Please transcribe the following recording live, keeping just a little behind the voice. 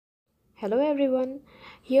Hello everyone,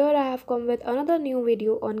 here I have come with another new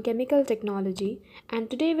video on chemical technology, and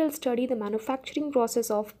today we'll study the manufacturing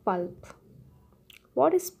process of pulp.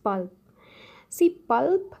 What is pulp? See,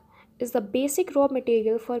 pulp is the basic raw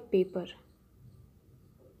material for paper,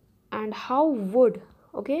 and how wood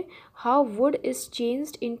is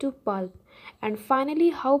changed into pulp, and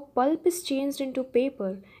finally how pulp is changed into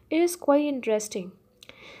paper. It is quite interesting.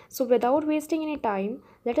 So without wasting any time,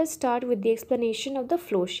 let us start with the explanation of the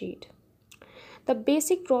flow sheet. The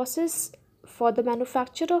basic process for the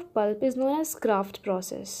manufacture of pulp is known as craft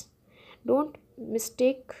process. Don't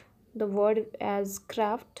mistake the word as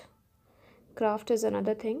craft. Craft is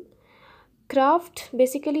another thing. Craft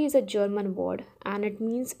basically is a German word and it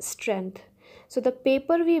means strength. So the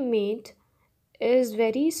paper we made is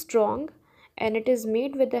very strong and it is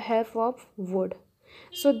made with the help of wood.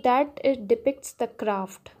 So that it depicts the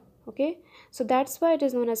craft. Okay, so that's why it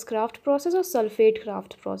is known as craft process or sulfate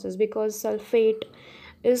craft process, because sulfate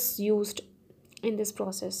is used in this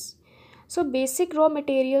process. So basic raw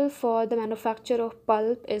material for the manufacture of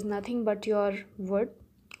pulp is nothing but your wood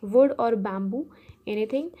or bamboo,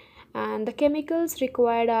 anything. And the chemicals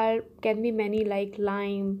required can be many, like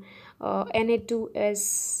lime,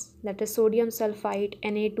 Na2S, that is sodium sulfite,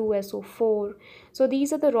 Na2SO4. So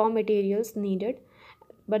these are the raw materials needed,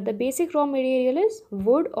 but the basic raw material is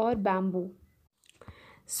wood or bamboo.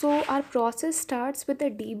 So our process starts with the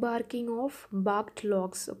debarking of barked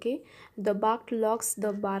logs. Okay, the barked logs,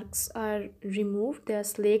 the barks are removed, they are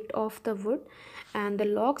slaked off the wood, and the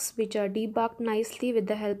logs which are debarked nicely with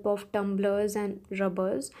the help of tumblers and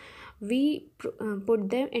rubbers, we put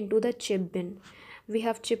them into the chip bin. We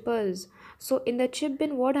have chippers. So in the chip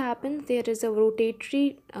bin, what happens? There is a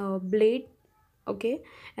rotatory blade. Okay,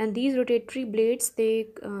 and these rotatory blades, they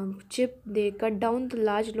cut down the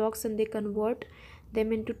large logs and they convert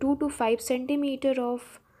them into 2 to 5 centimeter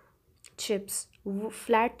of chips.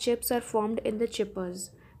 Flat chips are formed in the chippers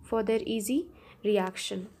for their easy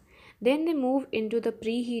reaction. Then they move into the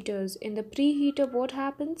preheaters. In the preheater, what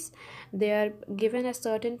happens? They are given a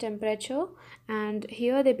certain temperature and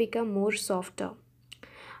here they become more softer.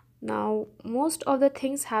 Now most of the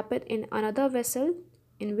things happen in another vessel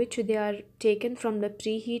in which they are taken from the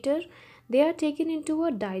preheater. They are taken into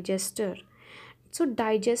a digester. So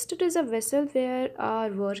digester is a vessel where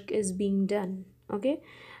our work is being done. Okay,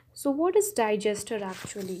 so what is digester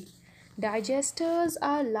actually? Digesters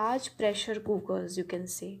are large pressure cookers, you can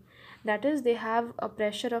say. That is, they have a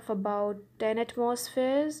pressure of about 10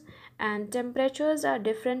 atmospheres, and temperatures are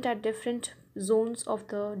different at different zones of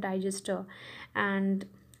the digester, and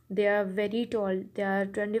they are very tall. They are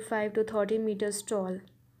 25 to 30 meters tall.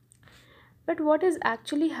 But what is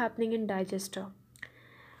actually happening in digester?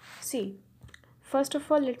 See, first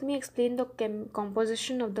of all, let me explain the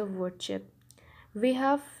composition of the wood chip. We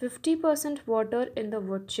have 50% water in the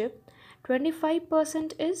wood chip,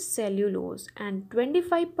 25% is cellulose, and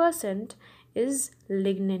 25% is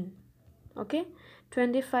lignin. Okay,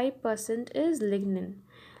 25% is lignin.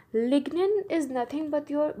 Lignin is nothing but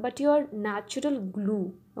your natural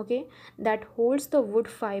glue, okay, that holds the wood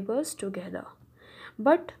fibers together.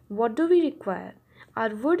 But what do we require?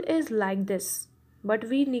 Our wood is like this, but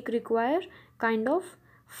we require kind of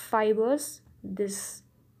fibers this.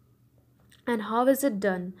 And how is it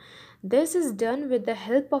done? This is done with the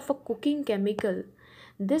help of a cooking chemical.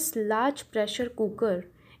 This large pressure cooker,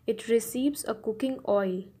 it receives a cooking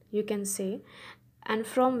oil, you can say. And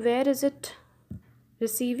from where is it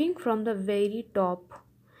receiving? From the very top.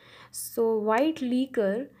 So white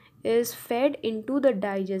liquor is fed into the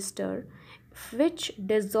digester, which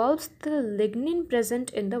dissolves the lignin present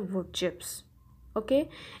in the wood chips. Okay,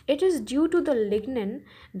 it is due to the lignin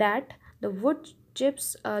that the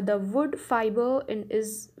the wood fiber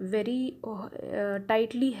is very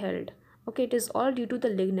tightly held. Okay, it is all due to the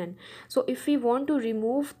lignin. So if we want to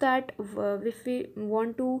remove that, if we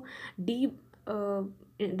want to de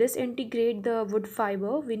disintegrate the wood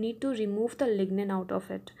fiber, we need to remove the lignin out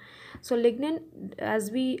of it. So lignin,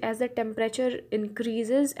 as the temperature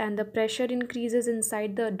increases and the pressure increases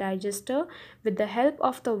inside the digester, with the help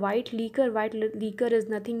of the white liquor is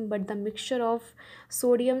nothing but the mixture of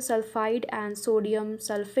sodium sulfide and sodium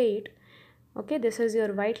sulfate. Okay, this is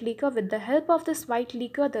your white liquor. With the help of this white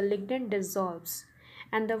liquor, the lignin dissolves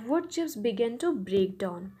and the wood chips begin to break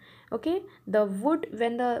down. Okay, the wood,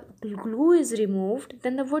 when the glue is removed,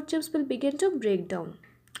 then the wood chips will begin to break down.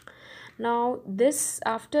 Now this,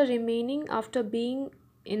 after being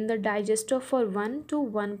in the digester for 1 to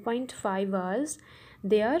 1.5 hours,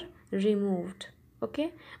 they are removed.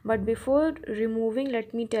 Okay, but before removing,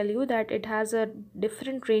 let me tell you that it has a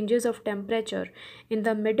different ranges of temperature. In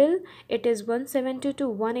the middle it is 170 to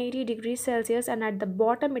 180 degrees Celsius, and at the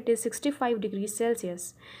bottom it is 65 degrees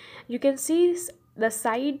Celsius. You can see the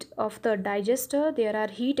side of the digester, there are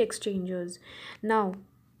heat exchangers. Now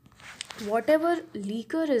whatever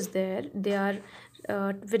leaker is there, they are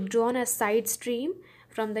withdrawn as side stream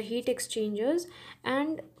from the heat exchangers.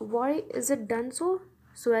 And why is it done so?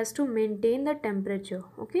 So as to maintain the temperature.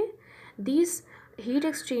 Okay, these heat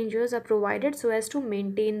exchangers are provided so as to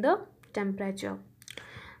maintain the temperature.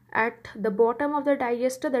 At the bottom of the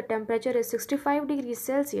digester, the temperature is 65 degrees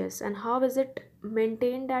Celsius. And how is it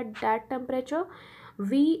maintained at that temperature?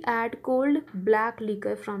 We add cold black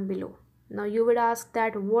liquor from below. Now you would ask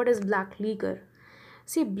that what is black liquor?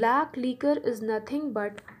 See, black liquor is nothing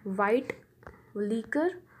but white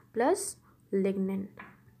liquor plus lignin.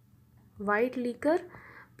 White liquor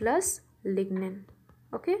plus lignin.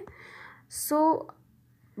 Okay, so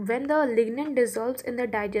when the lignin dissolves in the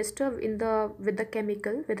digester with the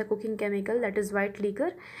cooking chemical, that is white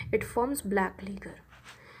liquor, it forms black liquor.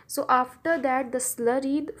 So after that, the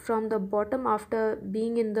slurry from the bottom, after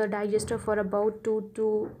being in the digester for about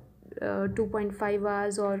 2.5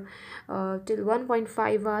 hours or till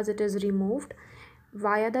 1.5 hours, it is removed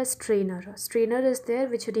via the strainer. Strainer is there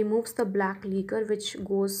which removes the black liquor, which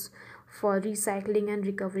goes for recycling and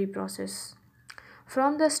recovery process.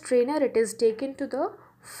 From the strainer, it is taken to the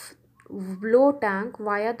blow tank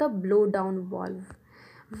via the blow down valve.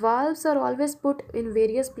 Valves are always put in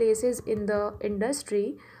various places in the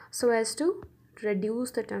industry so as to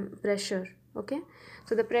reduce the pressure. Okay,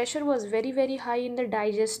 so the pressure was very high in the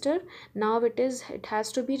digester. Now it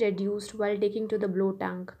has to be reduced while taking to the blow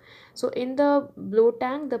tank. So in the blow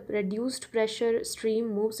tank, the reduced pressure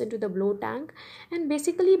stream moves into the blow tank, and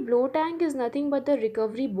basically blow tank is nothing but the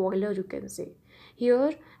recovery boiler, you can say.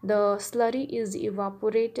 Here the slurry is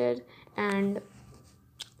evaporated and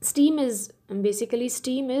steam is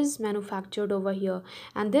manufactured over here,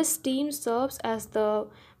 and this steam serves as the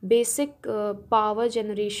basic power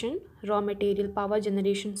generation raw material power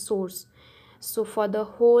generation source, so for the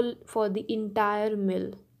entire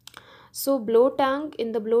mill. So in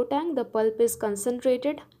the blow tank, the pulp is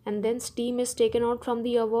concentrated and then steam is taken out from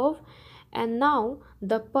the above, and now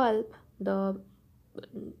the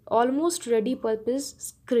almost ready pulp is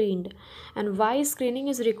screened. And why screening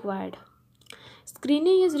is required?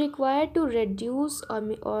 Screening is required to reduce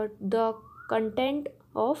or the content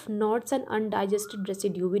of knots and undigested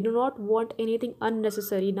residue. We do not want anything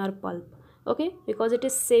unnecessary in our pulp, okay, because it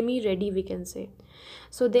is semi ready, we can say.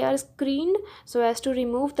 So they are screened so as to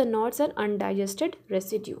remove the knots and undigested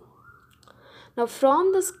residue. Now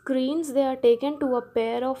from the screens, they are taken to a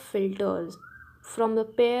pair of filters. From the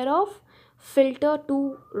pair of filter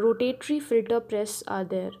to rotatory filter press are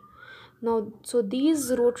there. Now, so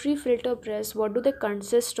these rotary filter press, what do they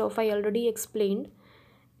consist of? I already explained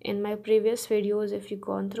in my previous videos if you've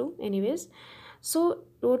gone through. Anyways, so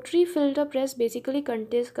rotary filter press basically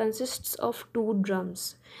consists of two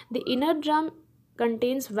drums. The inner drum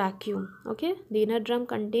contains vacuum. Okay, the inner drum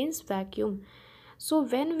contains vacuum. So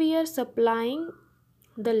when we are supplying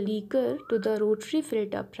the liquor to the rotary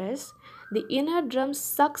filter press, the inner drum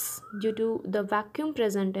sucks due to the vacuum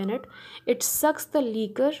present in it. It sucks the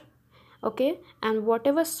liquor, okay, and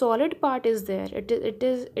whatever solid part is there,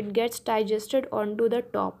 it gets digested onto the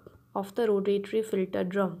top of the rotatory filter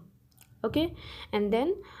drum. Okay, and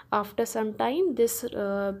then after some time, this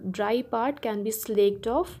dry part can be slaked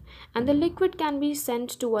off and the liquid can be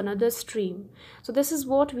sent to another stream. So this is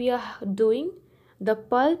what we are doing. The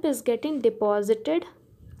pulp is getting deposited.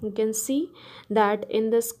 You can see that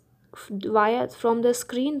in this via from the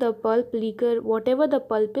screen, the pulp liquor, whatever the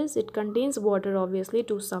pulp is, it contains water obviously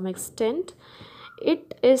to some extent.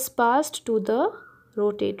 It is passed to the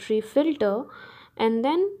rotatory filter, and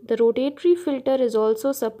then the rotatory filter is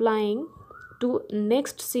also supplying to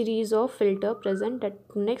next series of filter present at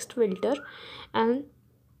next filter, and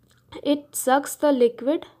it sucks the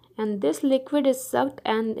liquid, and this liquid is sucked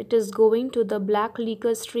and it is going to the black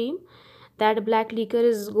liquor stream. That black liquor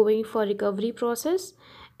is going for recovery process,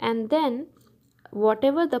 and then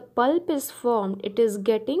whatever the pulp is formed, it is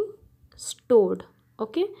getting stored.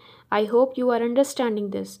 Okay, I hope you are understanding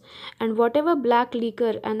this. And whatever black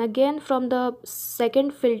liquor, and again from the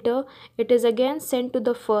second filter, it is again sent to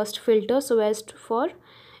the first filter so as to, for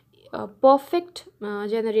perfect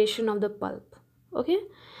generation of the pulp. Okay,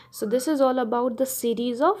 so this is all about the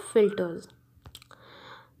series of filters.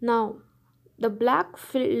 Now the black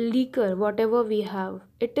liquor, whatever we have,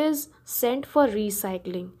 it is sent for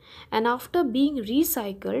recycling, and after being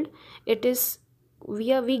recycled, it is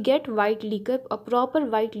we get white liquor. A proper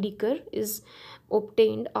white liquor is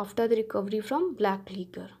obtained after the recovery from black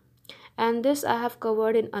liquor, and this I have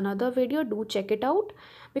covered in another video. Do check it out,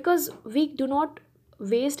 because we do not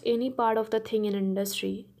waste any part of the thing in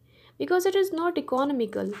industry, because it is not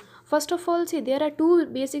economical. First of all, see, there are two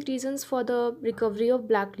basic reasons for the recovery of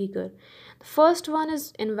black liquor. The first one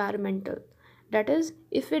is environmental. That is,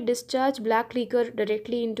 if we discharge black liquor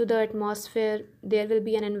directly into the atmosphere, there will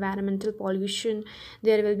be an environmental pollution,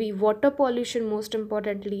 there will be water pollution most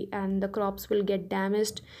importantly, and the crops will get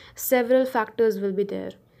damaged. Several factors will be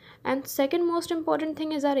there. And second most important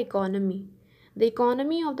thing is our economy. The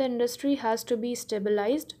economy of the industry has to be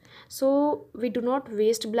stabilized, so we do not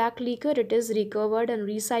waste black liquor. It is recovered and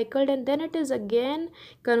recycled, and then it is again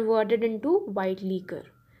converted into white liquor.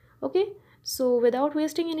 Okay, so without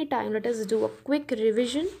wasting any time, let us do a quick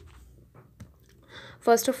revision.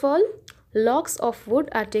 First of all, logs of wood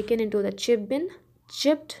are taken into the chip bin,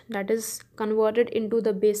 chipped, that is converted into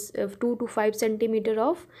the base of 2 to 5 centimeter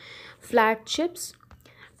of flat chips,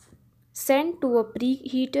 sent to a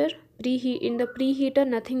preheater. In the preheater,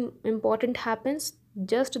 nothing important happens,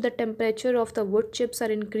 just the temperature of the wood chips are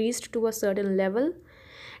increased to a certain level,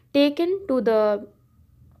 taken to the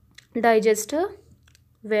digester,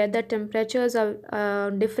 where the temperatures are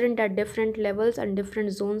different at different levels and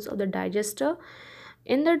different zones of the digester.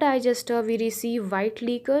 In the digester, we receive white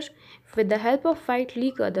liquor. With the help of white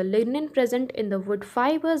liquor, the lignin present in the wood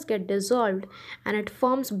fibers get dissolved and it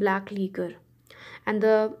forms black liquor. And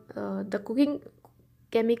the cooking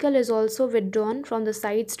chemical is also withdrawn from the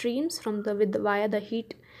side streams via the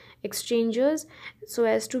heat exchangers, so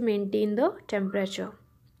as to maintain the temperature.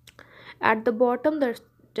 At the bottom, the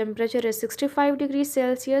temperature is 65 degrees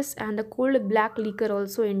Celsius, and the cold black liquor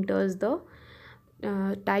also enters the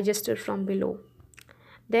digester from below.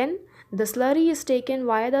 Then the slurry is taken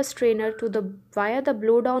via the strainer via the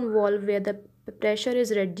blow down valve, where the pressure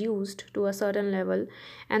is reduced to a certain level,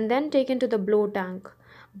 and then taken to the blow tank.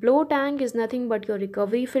 Blow tank is nothing but your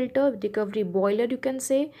recovery filter, recovery boiler, you can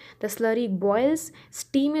say. The slurry boils,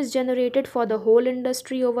 steam is generated for the whole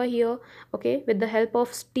industry over here. Okay, with the help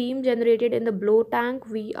of steam generated in the blow tank,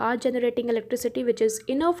 we are generating electricity which is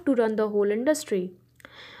enough to run the whole industry.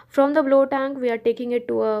 From the blow tank, we are taking it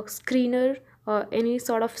to a screener, any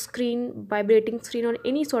sort of screen, vibrating screen, or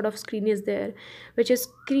any sort of screen is there, which is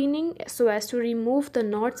screening so as to remove the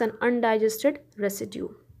knots and undigested residue.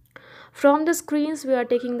 From the screens, we are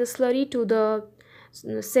taking the slurry to the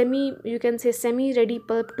semi ready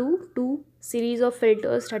pulp to two series of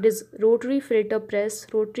filters, that is rotary filter press,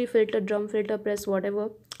 rotary filter, drum filter press, whatever.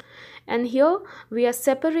 And here we are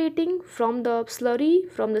separating from the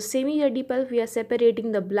slurry, from the semi ready pulp, we are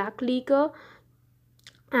separating the black liquor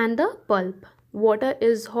and the pulp.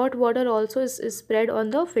 Hot water also is spread on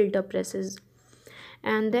the filter presses.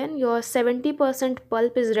 And then your 70%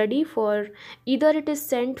 pulp is ready for either it is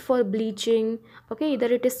sent for bleaching, okay, either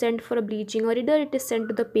it is sent for bleaching, or either it is sent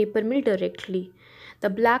to the paper mill directly. The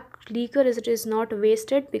black liquor it is not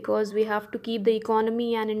wasted, because we have to keep the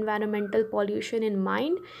economy and environmental pollution in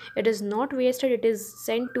mind. It is not wasted, it is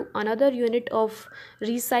sent to another unit of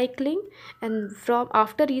recycling, and from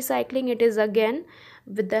after recycling, it is again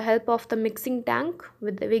with the help of the mixing tank,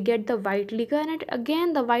 we get the white liquor, and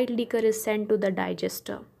again the white liquor is sent to the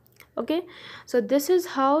digester. Okay, so this is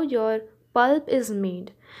how your pulp is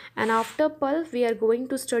made. And after pulp, we are going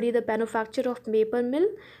to study the manufacture of paper mill,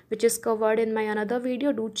 which is covered in my another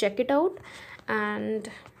video. Do check it out. And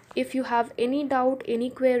if you have any doubt, any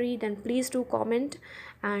query, then please do comment.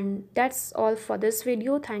 And that's all for this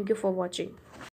video. Thank you for watching.